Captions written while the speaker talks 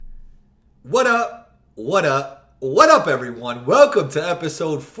What up? What up? What up, everyone? Welcome to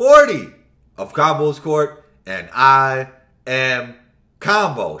episode 40 of Combos Court, and I am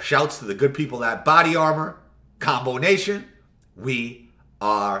Combo. Shouts to the good people at Body Armor, Combo Nation. We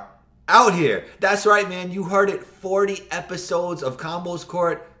are out here. That's right, man. You heard it. 40 episodes of Combos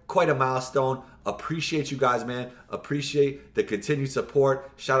Court. Quite a milestone. Appreciate you guys, man. Appreciate the continued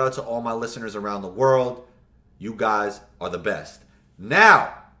support. Shout out to all my listeners around the world. You guys are the best.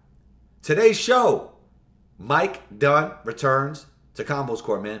 Now, today's show, Mike Dunn returns to Combos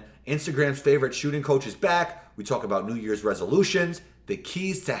Court, man. Instagram's favorite shooting coach is back. We talk about New Year's resolutions, the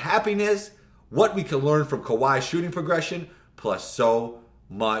keys to happiness, what we can learn from Kawhi's shooting progression, plus so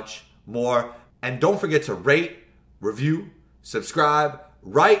much more. And don't forget to rate, review, subscribe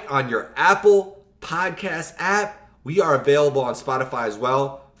right on your Apple Podcast app. We are available on Spotify as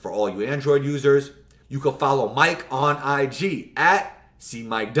well for all you Android users. You can follow Mike on IG at See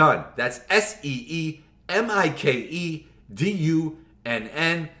Mike Dunn. That's SEEMIKEDUNN.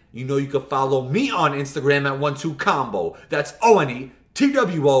 You know you can follow me on Instagram at 12combo. That's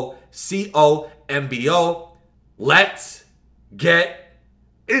ONETWOCOMBO. Let's get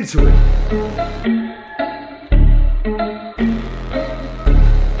into it.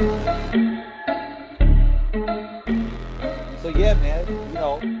 So yeah,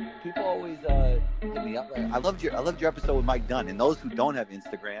 man, people always hit me up. I loved your episode with Mike Dunn. And those who don't have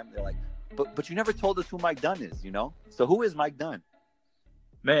Instagram, they're like, but you never told us who Mike Dunn is, So who is Mike Dunn?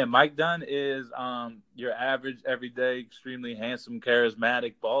 Man, Mike Dunn is your average, everyday, extremely handsome,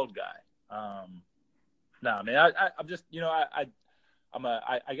 charismatic, bald guy. I'm just,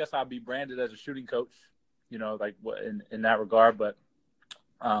 I guess I'll be branded as a shooting coach, like in that regard. But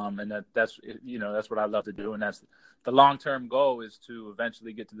and that's what I love to do, and that's the long-term goal is to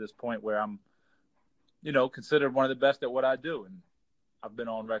eventually get to this point where I'm, considered one of the best at what I do. And I've been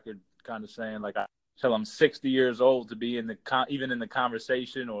on record kind of saying till I'm 60 years old to be even in the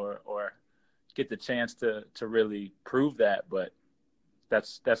conversation or get the chance to really prove that. But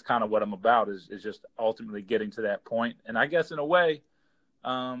that's kind of what I'm about is just ultimately getting to that point. And I guess in a way,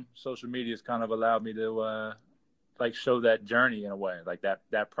 social media has kind of allowed me to show that journey in a way, like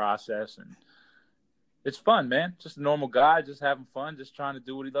that process. And it's fun, man. Just a normal guy, just having fun, just trying to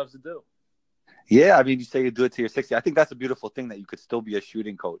do what he loves to do. Yeah, I mean, you say you do it till you're 60. I think that's a beautiful thing that you could still be a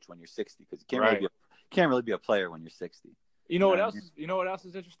shooting coach when you're 60 because you can't really be a player when you're 60. You know what else? You know what else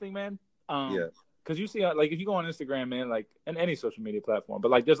is interesting, man? Yeah. Because you see, if you go on Instagram, man, and any social media platform,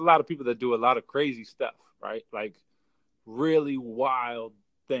 but there's a lot of people that do a lot of crazy stuff, right? Like really wild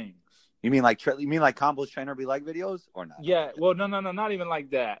things. You mean like Combo's Trainer Be Like videos or not? Yeah. Well, no, not even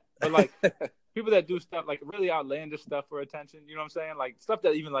like that. But people that do stuff really outlandish stuff for attention. You know what I'm saying? Like stuff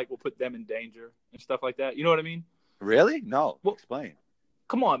that even will put them in danger and stuff like that. You know what I mean? Really? No. Well, explain.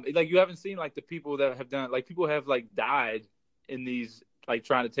 Come on, you haven't seen the people that have done people have died in these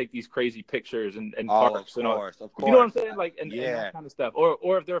trying to take these crazy pictures and parks and all. Of course. You know what I'm saying? And that kind of stuff.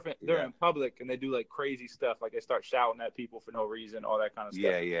 Or if they're in public and they do crazy stuff, they start shouting at people for no reason, all that kind of stuff.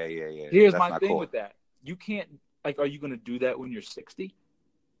 Yeah. Here's my thing with that: you can't are you going to do that when you're 60?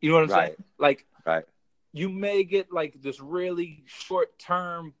 You know what I'm saying? Right. You may get this really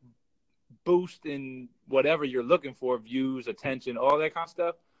short-term boost in whatever you're looking for, views, attention, all that kind of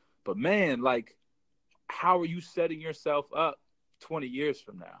stuff. But man, how are you setting yourself up 20 years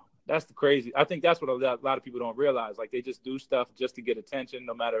from now? That's the crazy. I think that's what a lot of people don't realize. They just do stuff just to get attention,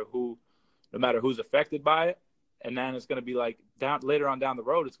 no matter who's affected by it. And then it's going to be later on down the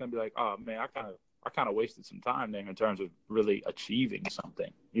road, it's going to be oh man, I kind of wasted some time there in terms of really achieving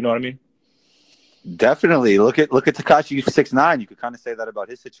something. You know what I mean? Definitely. Look at Tekashi 6ix9ine. You could kind of say that about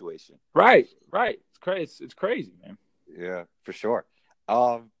his situation. Right. It's crazy, man. Yeah, for sure.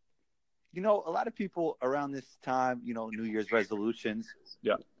 A lot of people around this time, New Year's resolutions.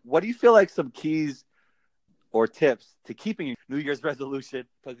 Yeah. What do you feel like some keys or tips to keeping your New Year's resolution?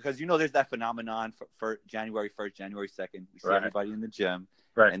 Because there's that phenomenon for January 1st, January 2nd. We see everybody in the gym.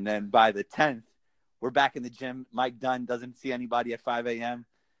 Right. And then by the 10th, we're back in the gym. Mike Dunn doesn't see anybody at 5 a.m.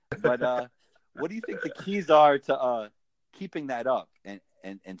 But what do you think the keys are to keeping that up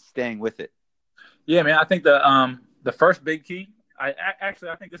and staying with it? Yeah, man. I think the first big key, I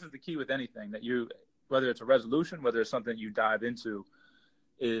think this is the key with anything that whether it's a resolution, whether it's something you dive into,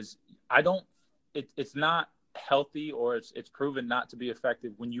 is it's not healthy or it's proven not to be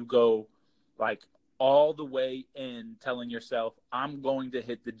effective when you go all the way in telling yourself, I'm going to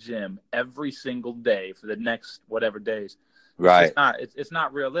hit the gym every single day for the next whatever days. Right. It's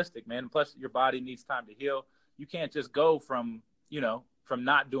not realistic, man. Plus, your body needs time to heal. You can't just go from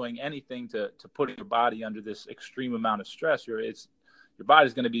not doing anything to putting your body under this extreme amount of stress. Your your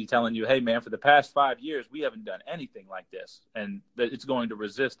body's going to be telling you, hey, man, for the past 5 years, we haven't done anything like this. And that it's going to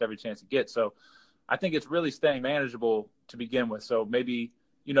resist every chance it gets. So I think it's really staying manageable to begin with. So maybe,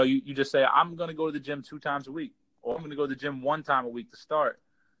 you just say, I'm going to go to the gym 2 times a week, or I'm going to go to the gym 1 time a week to start.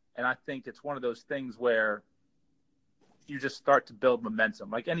 And I think it's one of those things where you just start to build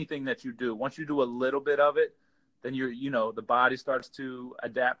momentum. Like anything that you do, once you do a little bit of it, then the body starts to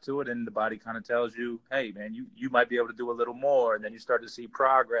adapt to it, and the body kind of tells you, hey, man, you might be able to do a little more, and then you start to see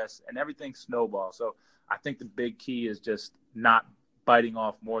progress, and everything snowballs. So I think the big key is just not biting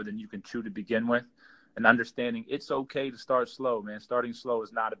off more than you can chew to begin with, and understanding it's okay to start slow, man. Starting slow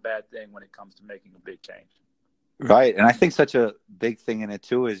is not a bad thing when it comes to making a big change. Right, and I think such a big thing in it,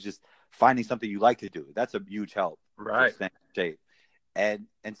 too, is just finding something you like to do. That's a huge help. Right. Staying in shape.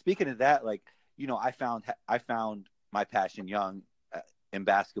 And speaking of that, like, I found my passion young in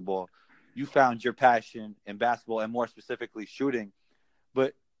basketball. You found your passion in basketball, and more specifically shooting.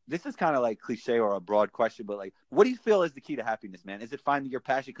 But this is kind of like cliche or a broad question, but like, what do you feel is the key to happiness, man? Is it finding your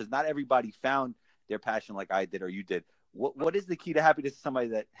passion? Because not everybody found their passion like I did or you did. What is the key to happiness to somebody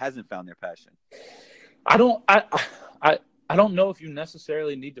that hasn't found their passion? I don't know if you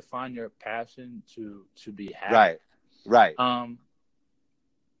necessarily need to find your passion to be happy. Right.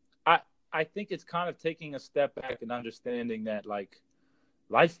 I think it's kind of taking a step back and understanding that like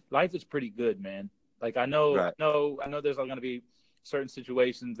life is pretty good, man. Like I know there's going to be certain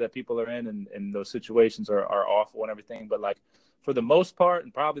situations that people are in, and those situations are awful and everything. But like for the most part,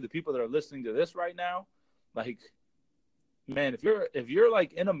 and probably the people that are listening to this right now, like, man, if you're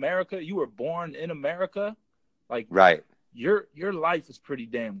like in America, you were born in America, like right. Your life is pretty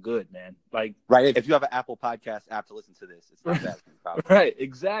damn good, man. Like, right. If you have an Apple Podcast app to listen to this, it's not bad. Right.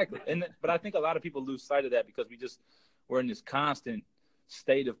 Exactly. But I think a lot of people lose sight of that because we're in this constant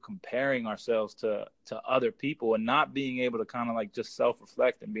state of comparing ourselves to other people and not being able to kind of like just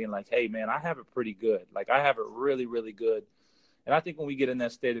self-reflect and being like, hey, man, I have it pretty good. Like I have it really, really good. And I think when we get in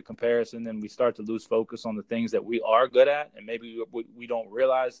that state of comparison, then we start to lose focus on the things that we are good at. And maybe we don't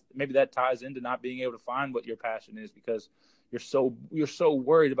realize, maybe that ties into not being able to find what your passion is because you're so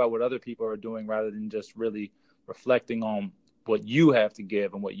worried about what other people are doing rather than just really reflecting on what you have to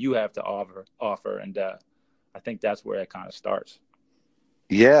give and what you have to offer. And I think that's where it kind of starts.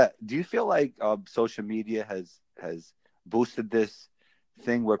 Yeah. Do you feel like social media has boosted this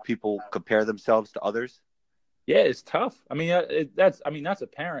thing where people compare themselves to others? Yeah, it's tough. I mean, that's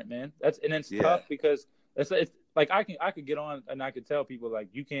apparent, man. It's tough because it's like I could get on and I could tell people like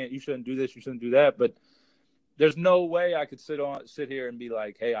you shouldn't do this, you shouldn't do that, but there's no way I could sit here and be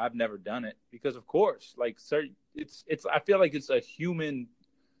like, hey, I've never done it, because of course, like, it's I feel like it's a human,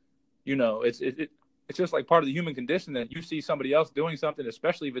 it's just like part of the human condition that you see somebody else doing something,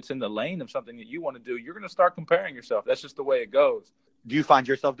 especially if it's in the lane of something that you want to do, you're going to start comparing yourself. That's just the way it goes. Do you find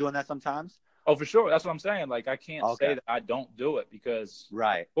yourself doing that sometimes? Oh, for sure. That's what I'm saying. Like, I can't say that I don't do it because,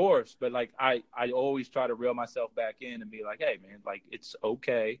 right, of course, but like, I always try to reel myself back in and be like, hey, man, like, it's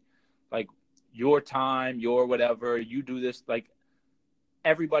okay. Like, your time, your whatever, you do this. Like,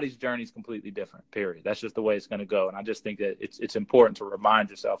 everybody's journey is completely different, period. That's just the way it's going to go. And I just think that it's important to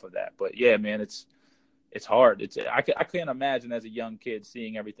remind yourself of that. But yeah, man, it's hard. I can't imagine as a young kid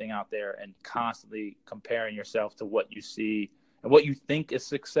seeing everything out there and constantly comparing yourself to what you see and what you think is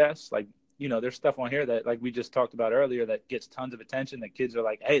success. Like, there's stuff on here that, like we just talked about earlier, that gets tons of attention, that kids are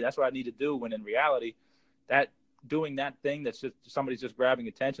like, hey, that's what I need to do. When in reality, that doing that thing that's just somebody's just grabbing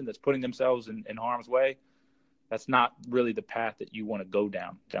attention, that's putting themselves in harm's way, that's not really the path that you want to go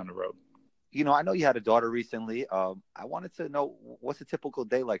down the road. I know you had a daughter recently. I wanted to know, what's a typical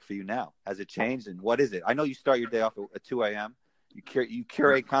day like for you now? Has it changed, and what is it? I know you start your day off at 2 a.m. You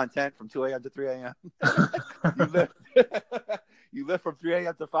curate content from 2 a.m. to 3 a.m. You live from 3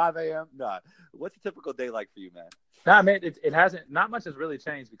 a.m. to 5 a.m. Nah. What's a typical day like for you, man? Nah, man, it hasn't. Not much has really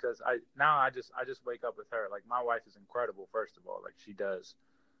changed because I just wake up with her. Like, my wife is incredible. First of all, like, she does.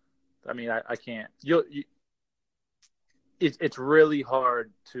 I mean, I can't. It's really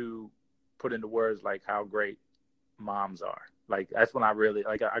hard to put into words like how great moms are. Like, that's when I really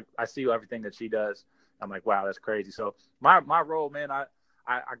like. I see everything that she does. I'm like, wow, that's crazy. So my role, man,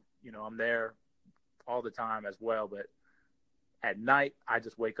 I'm there all the time as well, but at night, I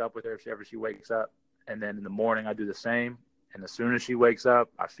just wake up with her if she wakes up. And then in the morning, I do the same. And as soon as she wakes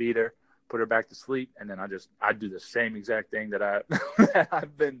up, I feed her, put her back to sleep. And then I do the same exact thing that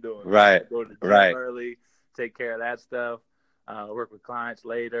I've been doing. Right. Go to the gym early, take care of that stuff, work with clients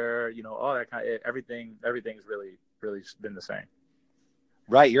later, all that kind of, everything's really, really been the same.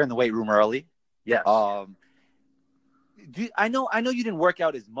 Right. You're in the weight room early. Yes. I know you didn't work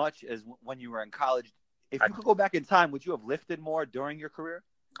out as much as when you were in college. If you could go back in time, would you have lifted more during your career?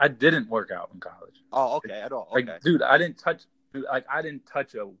 I didn't work out in college. Oh, okay, at all. Okay. Like, dude, I didn't touch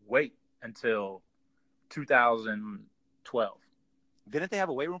a weight until 2012. Didn't they have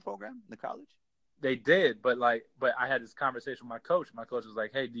a weight room program in the college? They did, but I had this conversation with my coach. My coach was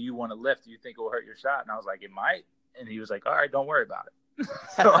like, "Hey, do you want to lift? Do you think it will hurt your shot?" And I was like, "It might." And he was like, "All right, don't worry about it."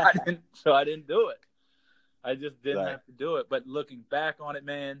 so I didn't do it. I just didn't have to do it. But looking back on it,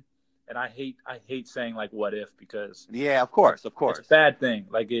 man, and I hate saying like "what if" because of course, it's a bad thing.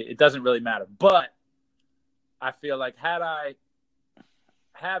 Like it doesn't really matter. But I feel like had I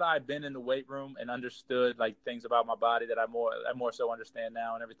been in the weight room and understood like things about my body that I more so understand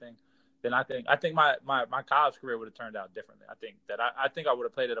now and everything, then I think my college career would have turned out differently. I think I would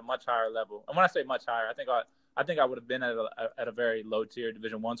have played at a much higher level. And when I say much higher, I think I would have been at a very low tier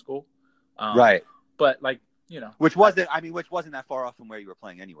Division I school. Right. But like, which wasn't that far off from where you were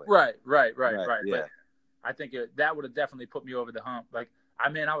playing anyway. Right. Yeah. But I think that would have definitely put me over the hump. Like, I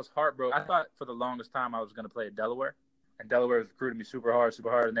was heartbroken. I thought for the longest time I was going to play at Delaware. And Delaware was recruiting me super hard.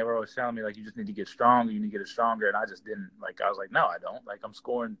 And they were always telling me, like, you just need to get stronger. You need to get it stronger. And I just didn't. Like, I was like, no, I don't. Like, I'm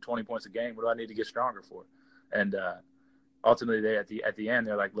scoring 20 points a game. What do I need to get stronger for? And ultimately, they at the end,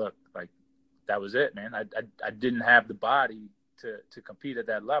 they're like, look, like, that was it, man. I didn't have the body to compete at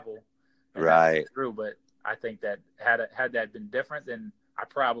that level. Right. True, but I think that had that been different, then I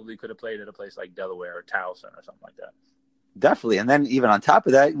probably could have played at a place like Delaware or Towson or something like that. Definitely. And then even on top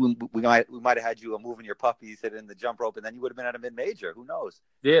of that, we might have had you moving your puppies, hitting the jump rope, and then you would have been at a mid-major. Who knows?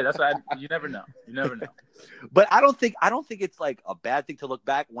 Yeah, that's why you never know. You never know. But I don't think it's like a bad thing to look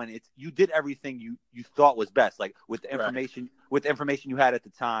back when you did everything you thought was best, like with the information you had at the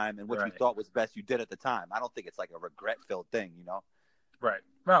time and what you thought was best you did at the time. I don't think it's like a regret-filled thing, Right.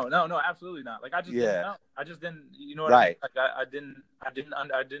 No, absolutely not. Like I just didn't know. I just didn't, what I mean? Like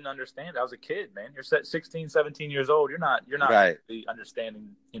I didn't understand. I was a kid, man. You're 16, 17 years old. You're not really understanding,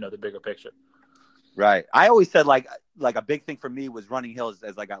 the bigger picture. Right. I always said like a big thing for me was running hills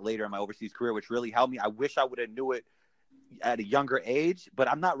as I got later in my overseas career, which really helped me. I wish I would have knew it at a younger age, but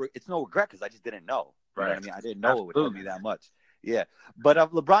it's no regret because I just didn't know. You know what I mean? I didn't know it would help me that much. Yeah. But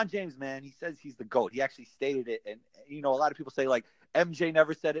LeBron James, man, he says he's the GOAT. He actually stated it. And, a lot of people say like MJ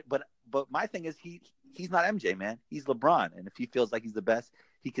never said it. But my thing is he's not MJ, man. He's LeBron. And if he feels like he's the best,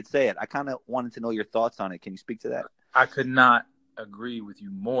 he could say it. I kind of wanted to know your thoughts on it. Can you speak to that? I could not agree with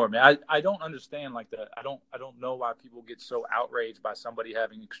you more, man. I don't understand like that. I don't know why people get so outraged by somebody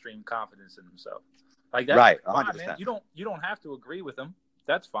having extreme confidence in themselves. Like that. Right. 100%. Fine, man. You don't have to agree with them.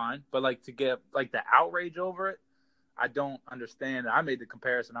 That's fine. But like to get like the outrage over it, I don't understand. I made the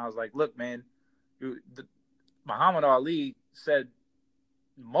comparison. I was like, look, man, Muhammad Ali said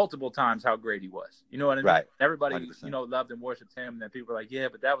multiple times how great he was. You know what I mean? Right. Everybody, 100%. loved and worshipped him. And then people were like, yeah,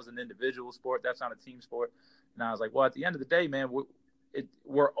 but that was an individual sport. That's not a team sport. And I was like, well, at the end of the day, man,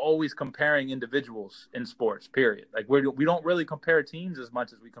 we're always comparing individuals in sports, period. Like we don't really compare teams as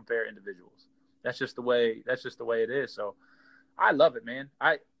much as we compare individuals. That's just the way it is. So I love it, man.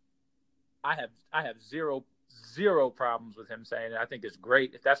 I have zero problems with him saying it. I think it's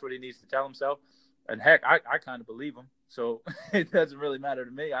great if that's what he needs to tell himself. And heck, I kind of believe him. So it doesn't really matter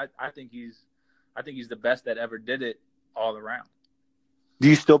to me. I think he's the best that ever did it all around. Do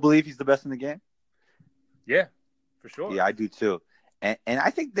you still believe he's the best in the game? Yeah, for sure. Yeah, I do too. And I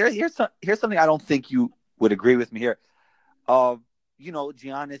think here's something I don't think you would agree with me here.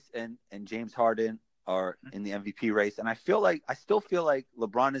 Giannis and James Harden are in the MVP race, and I still feel like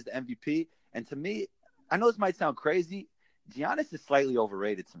LeBron is the MVP. And to me, I know this might sound crazy, Giannis is slightly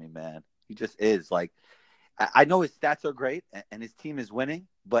overrated to me, man. He just is. Like, I know his stats are great and his team is winning,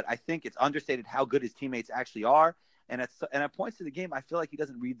 but I think it's understated how good his teammates actually are. And at points of the game, I feel like he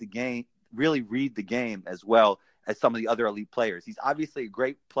doesn't really read the game as well as some of the other elite players. He's obviously a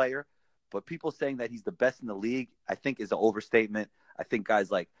great player, but people saying that he's the best in the league, I think is an overstatement. I think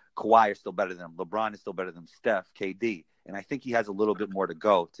guys like Kawhi are still better than him. LeBron is still better than Steph, KD. And I think he has a little bit more to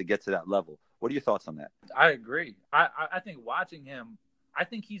go to get to that level. What are your thoughts on that? I agree. I think watching him, I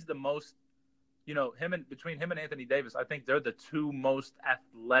think he's the most, between him and Anthony Davis, I think they're the two most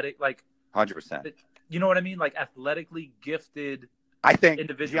athletic, like 100%. You know what I mean? Like athletically gifted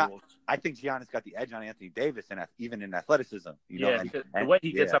individuals. I think Giannis got the edge on Anthony Davis, and even in athleticism. The way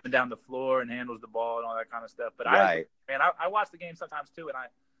he gets up and down the floor and handles the ball and all that kind of stuff. But I watch the game sometimes too,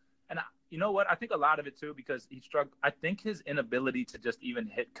 and you know what? I think a lot of it too because he struggled. I think his inability to just even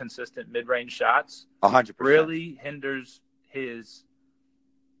hit consistent mid-range shots 100% really hinders his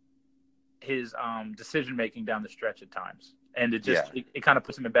decision making down the stretch at times, and it just it kind of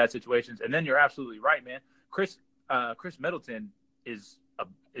puts him in bad situations. And then you're absolutely right, man. Chris Middleton is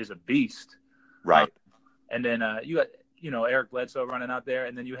a beast, right? And then you got, Eric Bledsoe running out there.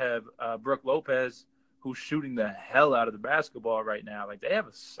 And then you have Brooke Lopez, who's shooting the hell out of the basketball right now. Like, they have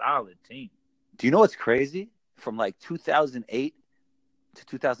a solid team. Do you know what's crazy? From like 2008 to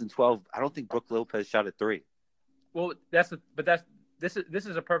 2012, I don't think Brooke Lopez shot a three. Well, this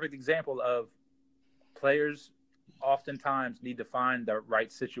is a perfect example of players oftentimes need to find the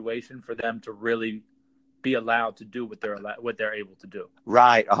right situation for them to really be allowed to do what they're able to do.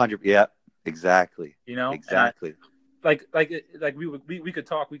 Right, 100. Yeah, exactly. And Exactly. we could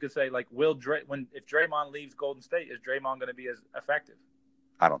talk. We could say, like, if Draymond leaves Golden State, is Draymond going to be as effective?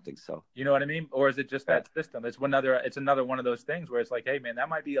 I don't think so. You know what I mean? Or is it just that system? It's another one of those things where it's like, hey man, that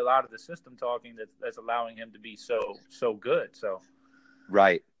might be a lot of the system talking that's allowing him to be so good. So,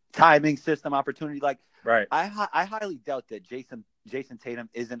 right, timing, system, opportunity. Like, right. I highly doubt that Jason Tatum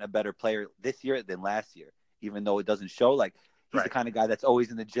isn't a better player this year than last year, even though it doesn't show. Like, he's the kind of guy that's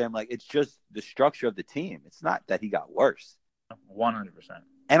always in the gym. Like, it's just the structure of the team. It's not that he got worse. 100%.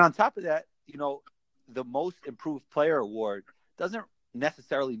 And on top of that, the most improved player award doesn't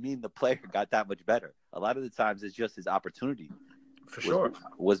necessarily mean the player got that much better. A lot of the times it's just his opportunity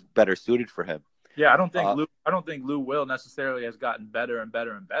was better suited for him. Yeah, I don't think Lou Will necessarily has gotten better and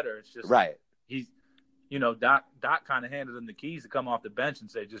better and better. It's just right. He's Doc kind of handed him the keys to come off the bench and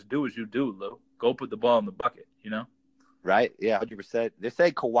say, just do as you do, Lou. Go put the ball in the bucket, Right. Yeah, 100%. They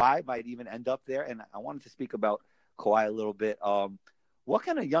say Kawhi might even end up there, and I wanted to speak about Kawhi a little bit. What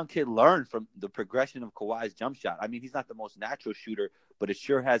can a young kid learn from the progression of Kawhi's jump shot? I mean, he's not the most natural shooter, but it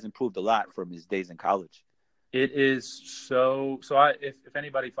sure has improved a lot from his days in college. It is so. If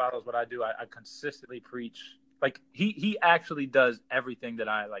anybody follows what I do, I consistently preach. Like, he actually does everything that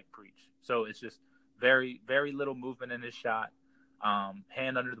I preach. So it's just very, very little movement in his shot,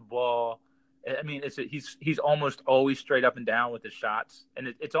 hand under the ball. I mean, he's almost always straight up and down with his shots, and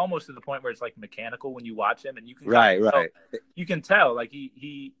it's almost to the point where it's like mechanical when you watch him, and you can right. You can tell like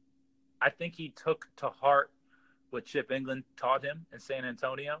I think he took to heart what Chip England taught him in San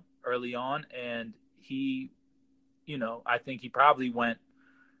Antonio early on, and he, I think he probably went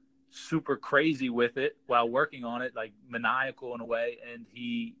super crazy with it while working on it, like maniacal in a way, and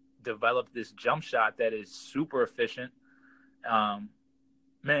he developed this jump shot that is super efficient.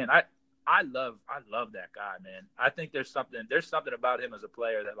 Man, I love that guy, man. I think there's something about him as a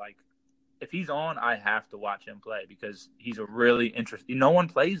player that, like, if he's on, I have to watch him play because he's a really interesting. No one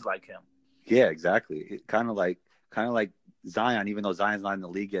plays like him. Yeah, exactly. Kind of like Zion, even though Zion's not in the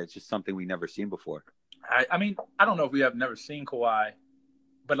league yet, it's just something we've never seen before. I mean, I don't know if we have never seen Kawhi,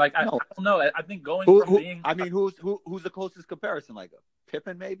 but I don't know. I think from being. I mean, who's the closest comparison? Like a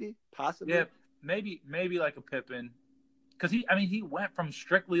Pippen, maybe, possibly. Yeah, maybe like a Pippen, because he went from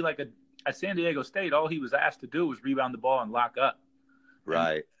strictly like at San Diego State, all he was asked to do was rebound the ball and lock up.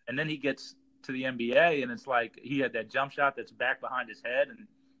 Right. And then he gets to the NBA, and it's like he had that jump shot that's back behind his head. And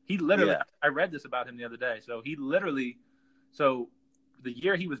he literally, I read this about him the other day. So the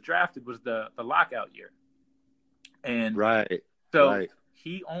year he was drafted was the lockout year. And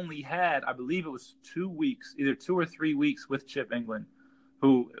he only had, I believe it was 2 weeks, either 2 or 3 weeks with Chip England,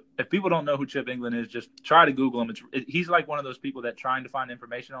 who, if people don't know who Chip England is, just try to Google him. He's like one of those people that trying to find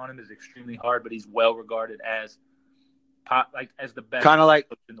information on him is extremely hard, but he's well regarded as the best coach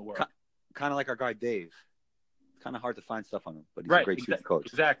in the world. Kind of like our guy Dave. It's kind of hard to find stuff on him, but he's a great shooting coach.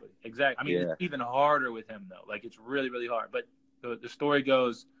 Exactly. I mean, it's even harder with him though. Like, it's really, really hard. But the story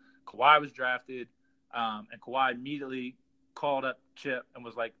goes, Kawhi was drafted, and Kawhi immediately called up Chip and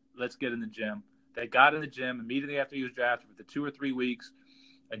was like, "Let's get in the gym." They got in the gym immediately after he was drafted for the 2 or 3 weeks.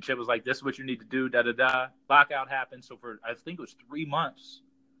 And Chip was like, "This is what you need to do, da-da-da." Lockout happened. So for, I think it was 3 months,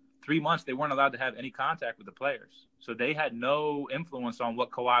 they weren't allowed to have any contact with the players. So they had no influence on what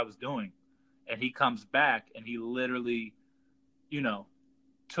Kawhi was doing. And he comes back and he literally,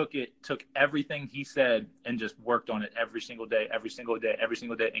 took everything he said and just worked on it every single day,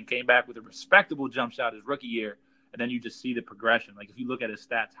 and came back with a respectable jump shot his rookie year. And then you just see the progression. Like, if you look at his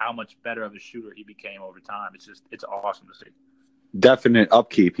stats, how much better of a shooter he became over time. It's awesome to see. Definite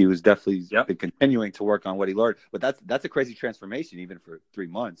upkeep. He was definitely continuing to work on what he learned. But that's a crazy transformation, even for 3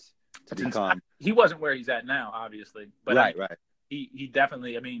 months to become. He wasn't where he's at now, obviously. But right. He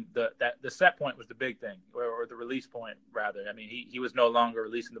definitely. I mean, the set point was the big thing, or the release point rather. I mean, he was no longer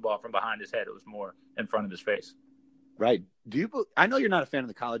releasing the ball from behind his head. It was more in front of his face. Right. I know you're not a fan of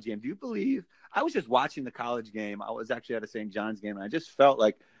the college game. Do you believe? I was just watching the college game. I was actually at a St. John's game, and I just felt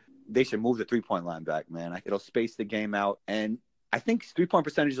like they should move the 3-point line back, man. It'll space the game out, and I think 3-point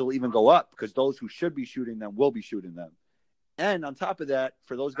percentages will even go up because those who should be shooting them will be shooting them. And on top of that,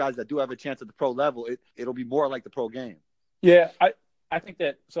 for those guys that do have a chance at the pro level, it'll be more like the pro game. Yeah, I think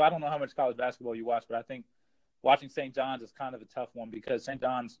that. So I don't know how much college basketball you watch, but I think watching St. John's is kind of a tough one because St.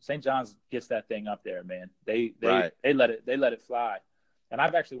 John's gets that thing up there, man. They let it fly. And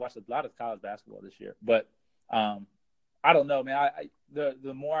I've actually watched a lot of college basketball this year, but I don't know, man.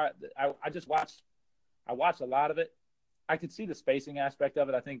 The more I just watch a lot of it. I could see the spacing aspect of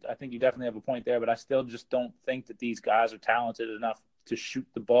it. I think you definitely have a point there, but I still just don't think that these guys are talented enough to shoot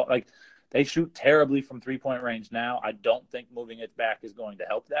the ball. Like, they shoot terribly from 3-point range now. I don't think moving it back is going to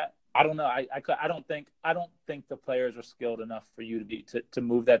help that. I don't know. I don't think the players are skilled enough for you to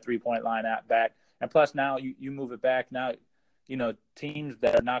move that 3-point line back. And plus, now you move it back. Now, teams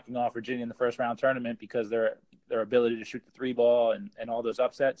that are knocking off Virginia in the first round tournament because their ability to shoot the 3 ball and all those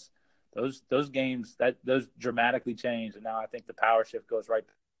upsets, those games those dramatically change. And now I think the power shift goes right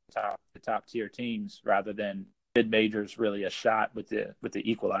to the top tier teams rather than mid majors really a shot with the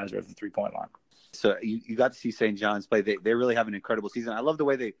equalizer of the 3-point line. So you got to see St. John's play. They really have an incredible season. I love the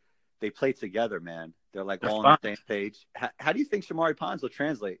way they play together, man. They're like all on the same page. How do you think Shamari Pons will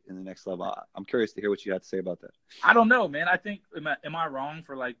translate in the next level? I'm curious to hear what you got to say about that. I don't know, man. I think am I wrong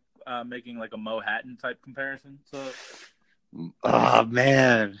for making like a Mo Hatton type comparison? So, oh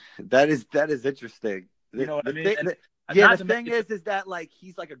man, that is interesting. You know what I mean? The thing is that like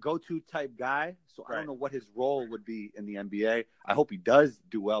he's like a go-to type guy. So I don't know what his role would be in the NBA. I hope he does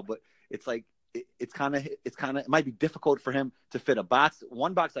do well, but it's like it might be difficult for him to fit a box.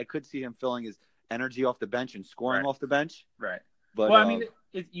 One box I could see him filling is energy off the bench and scoring off the bench. Right. But well, I mean,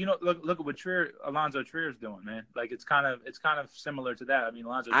 look at what Alonzo Trier's doing, man. Like it's kind of similar to that. I mean,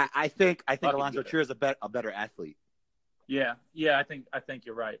 Alonzo. I think Alonzo Trier is a better athlete. Yeah. I think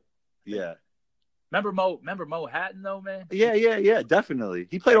you're right. Yeah. Remember Mo Hatton though, man? Yeah, definitely.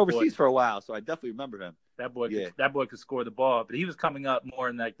 He played overseas for a while, so I definitely remember him. That boy could score the ball, but he was coming up more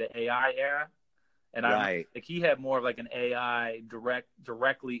in like the AI era. And I think he had more of like an AI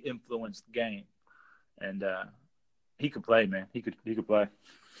directly influenced game. And he could play, man. He could play.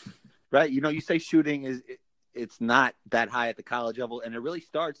 Right. You say shooting it's not that high at the college level, and it really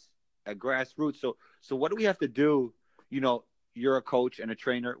starts at grassroots. So what do we have to do? You're a coach and a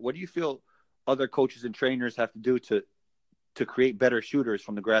trainer. What do you feel other coaches and trainers have to do to create better shooters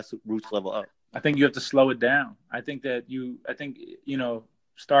from the grassroots level up? I think you have to slow it down. I think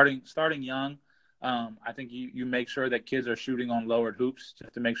starting young, I think you make sure that kids are shooting on lowered hoops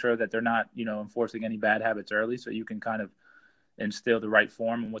just to make sure that they're not, enforcing any bad habits early, so you can kind of instill the right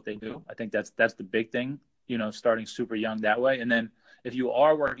form in what they do. I think that's the big thing, starting super young that way. And then if you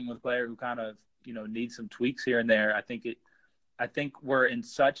are working with a player who kind of, needs some tweaks here and there, I think we're in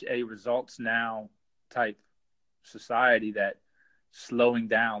such a results now type society that slowing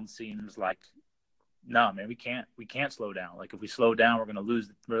down seems like, no, man, we can't slow down. Like if we slow down, we're going to lose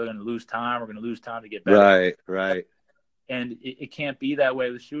time. We're going to lose time to get better. Right. And it can't be that way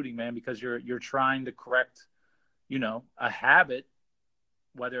with shooting, man, because you're trying to correct, a habit,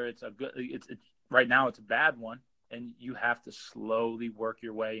 whether it's it's right now it's a bad one, and you have to slowly work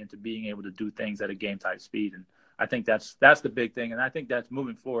your way into being able to do things at a game type speed. And I think that's the big thing. And I think that's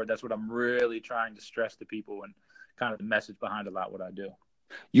moving forward. That's what I'm really trying to stress to people and kind of the message behind a lot what I do.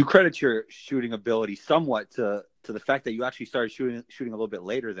 You credit your shooting ability somewhat to the fact that you actually started shooting a little bit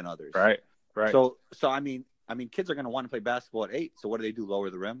later than others. Right. So I mean, kids are going to want to play basketball at 8. So what do they do? Lower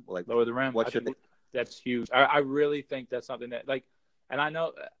the rim? Lower the rim. What should they? That's huge. I really think that's something that and I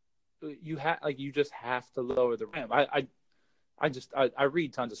know you just have to lower the rim. I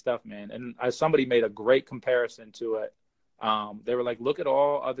read tons of stuff, man. And somebody made a great comparison to it. They were like, look at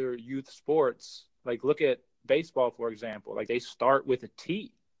all other youth sports. Like, look at baseball, for example. Like, they start with a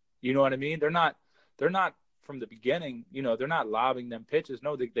tee. You know what I mean? They're not from the beginning, they're not lobbing them pitches.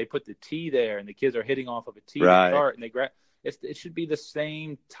 No, they put the tee there, and the kids are hitting off of a tee to start, and they grab. It should be the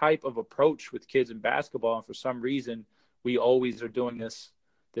same type of approach with kids in basketball. And for some reason, we always are doing this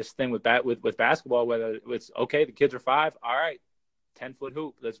thing with basketball, whether it's okay, the kids are 5, all right, 10-foot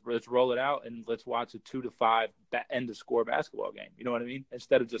hoop, let's roll it out and let's watch a 2 to 5 end of score basketball game. You know what I mean?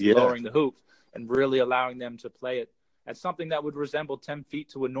 Instead of just lowering the hoops and really allowing them to play it at something that would resemble 10 feet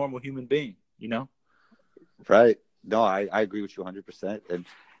to a normal human being. Right. No, I agree with you 100%. And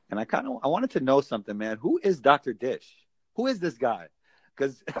I wanted to know something, man. Who is Dr. Dish? Who is this guy?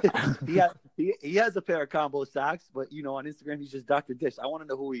 Because he has a pair of combo socks, but on Instagram he's just Dr. Dish. I want to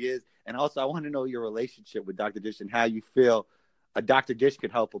know who he is, and also I want to know your relationship with Dr. Dish and how you feel a Dr. Dish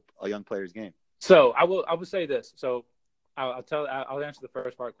could help a young player's game. So I will say this. So I'll answer the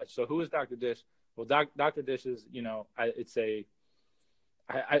first part. So who is Dr. Dish? Well, Dr. Dish is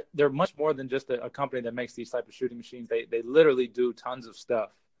they're much more than just a company that makes these type of shooting machines. They literally do tons of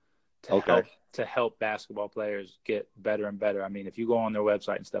stuff to help basketball players get better and better. I mean, if you go on their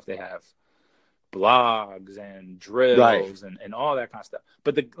website and stuff, they have blogs and drills and all that kind of stuff.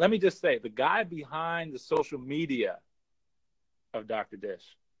 But let me just say, the guy behind the social media of Dr.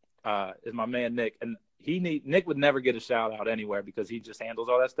 Dish is my man Nick, and Nick would never get a shout out anywhere because he just handles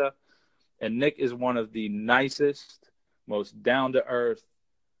all that stuff. And Nick is one of the nicest, most down to earth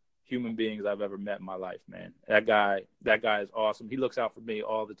human beings I've ever met in my life, man. That guy is awesome. He looks out for me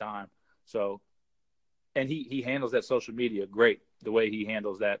all the time. So, and he handles that social media great. The way he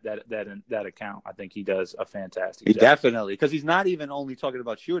handles that account, I think he does a fantastic job. Definitely, because he's not even only talking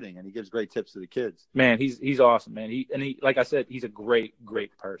about shooting, and he gives great tips to the kids. Man, he's awesome, man. He like I said, he's a great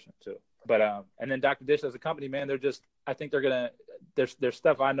person too. But and then Dr. Dish as a company, man, I think they're gonna. There's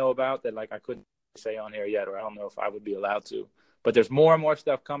stuff I know about that like I couldn't say on here yet, or I don't know if I would be allowed to. But there's more and more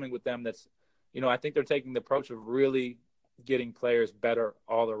stuff coming with them. That's, I think they're taking the approach of really getting players better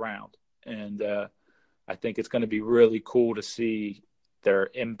all around, and I think it's going to be really cool to see their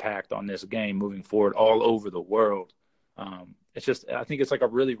impact on this game moving forward all over the world. I think it's like a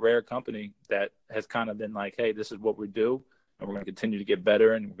really rare company that has kind of been like, hey, this is what we do, and we're going to continue to get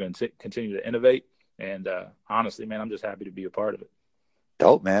better, and we're going to continue to innovate. And honestly, man, I'm just happy to be a part of it.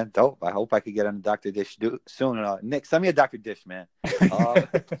 Dope, man. Dope. I hope I could get on Dr. Dish soon. Nick, send me a Dr. Dish, man.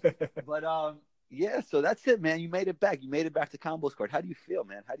 Yeah, so that's it, man. You made it back. You made it back to Combos Court. How do you feel,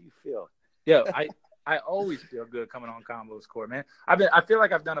 man? How do you feel? Yeah, I always feel good coming on Combos Court, man. I feel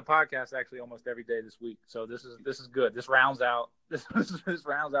like I've done a podcast actually almost every day this week. So this is good. This rounds out this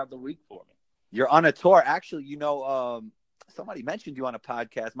rounds out the week for me. You're on a tour. Actually, somebody mentioned you on a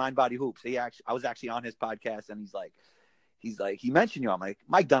podcast, Mind Body Hoops. I was actually on his podcast, and he's like, he mentioned you. I'm like,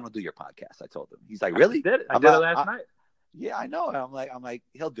 Mike Dunn will do your podcast. I told him. He's like, really? I did it last night. Yeah, I know. And I'm like,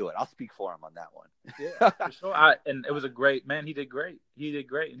 he'll do it. I'll speak for him on that one. Yeah, for sure. And it was a great, man. He did great.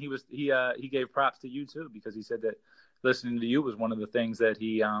 And he gave props to you too, because he said that listening to you was one of the things that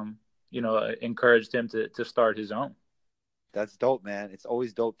he, encouraged him to start his own. That's dope, man. It's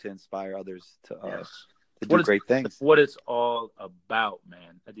always dope to inspire others to do great things. What it's all about,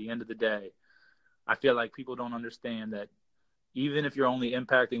 man. At the end of the day, I feel like people don't understand that even if you're only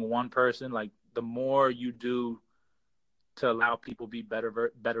impacting one person, like the more you do to allow people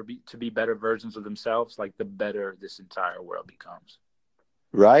to be better versions of themselves, like the better this entire world becomes.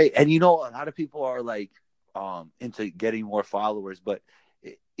 Right. And a lot of people are like into getting more followers, but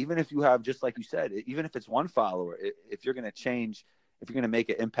even if you have, just like you said, even if it's one follower, if you're going to make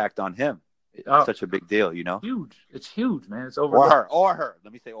an impact on him, it's such a big deal, Huge. It's huge, man. It's over. Or her.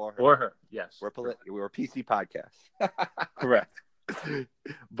 Let me say or her. Or her. Yes. We're a PC podcast. Correct.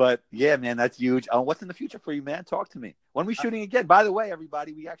 But yeah, man, that's huge. What's in the future for you, man? Talk to me. When are we shooting again? By the way,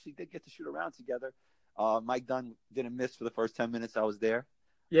 everybody, we actually did get to shoot around together. Mike Dunn didn't miss for the first 10 minutes I was there.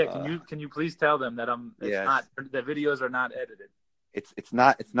 Yeah. Can you please tell them that the videos are not edited. It's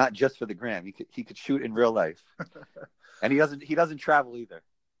not just for the gram. He could shoot in real life. And he doesn't travel either.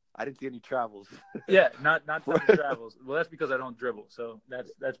 I didn't see any travels. Yeah, not travels. Well, that's because I don't dribble, so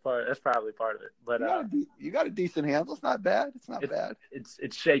that's probably part of it. But you got a decent handle. It's not bad. It's not bad. It's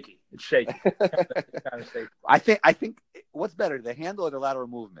shaky. It's shaky. Kind of shaky. I think what's better, the handle or the lateral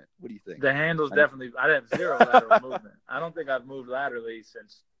movement? What do you think? The handle's definitely. I have zero lateral movement. I don't think I've moved laterally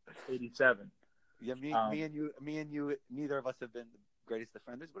since '87. Yeah, me and you, neither of us have been the greatest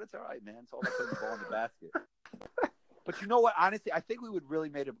defenders, but it's all right, man. It's all about putting the ball in the basket. But you know what? Honestly, I think we would really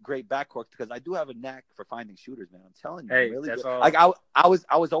made a great backcourt because I do have a knack for finding shooters, man. I'm telling you, hey, really that's good. all. Like I was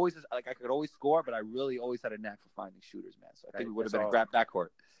always like I could always score, but I really always had a knack for finding shooters, man. So I think we would have been a great backcourt.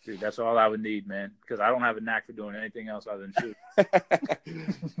 Dude, that's all I would need, man. Because I don't have a knack for doing anything else other than shoot.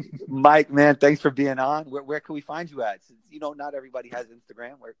 Mike, man, thanks for being on. Where can we find you at? Since not everybody has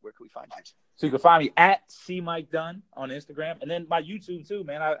Instagram, where can we find you? So you can find me at CMikeDunn on Instagram, and then my YouTube too,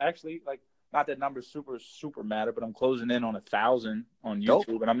 man. I actually like. Not that numbers super matter, but I'm closing in on 1,000 on YouTube,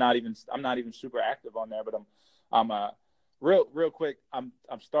 Dope. And I'm not even super active on there. But I'm real quick. I'm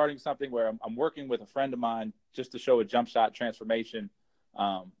starting something where I'm working with a friend of mine just to show a jump shot transformation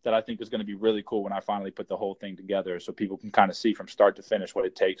that I think is going to be really cool when I finally put the whole thing together, so people can kind of see from start to finish what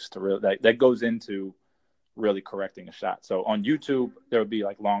it takes to really that goes into really correcting a shot. So on YouTube there will be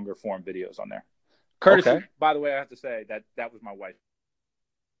like longer form videos on there. Courtesy, okay. By the way, I have to say that was my wife.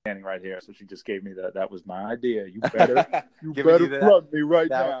 Standing right here, so she just gave me that was my idea. You better plug me right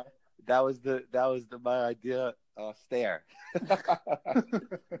now. That was my idea stare.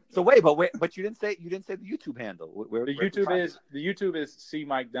 So wait, but you didn't say the YouTube handle. The YouTube is C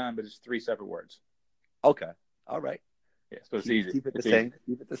Mike Dunn, but it's 3 separate words. Okay. All right. Yeah, so it's easy. Keep it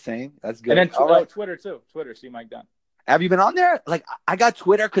the same. That's good. And then Twitter too. Twitter, C Mike Dunn. Have you been on there? Like I got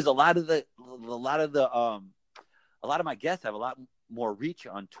Twitter because a lot of my guests have a lot more reach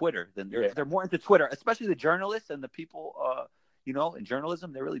on Twitter than Yeah. they're more into Twitter, especially the journalists and the people, in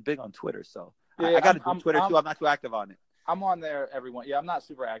journalism. They're really big on Twitter. So Yeah, I got to do I'm- Twitter I'm- too. I'm not too active on it. I'm on there I'm not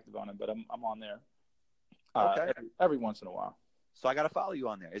super active on it, but I'm on there. Okay. Every once in a while. So I got to follow you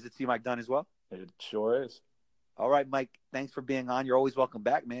on there. Is it C Mike Dunn as well? It sure is. All right, Mike. Thanks for being on. You're always welcome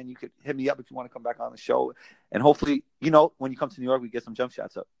back, man. You could hit me up if you want to come back on the show, and hopefully, when you come to New York, we get some jump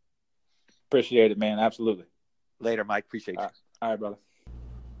shots up. Appreciate it, man. Absolutely. Later, Mike. Appreciate you. All right, brother.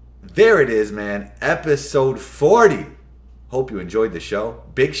 There it is, man. Episode 40. Hope you enjoyed the show.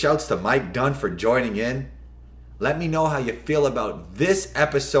 Big shouts to Mike Dunn for joining in. Let me know how you feel about this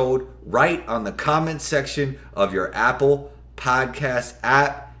episode right on the comment section of your Apple Podcast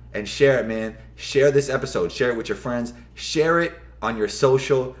app and share it, man. Share this episode. Share it with your friends. Share it on your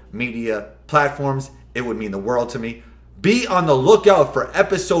social media platforms. It would mean the world to me. Be on the lookout for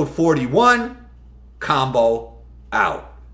episode 41. Combo out.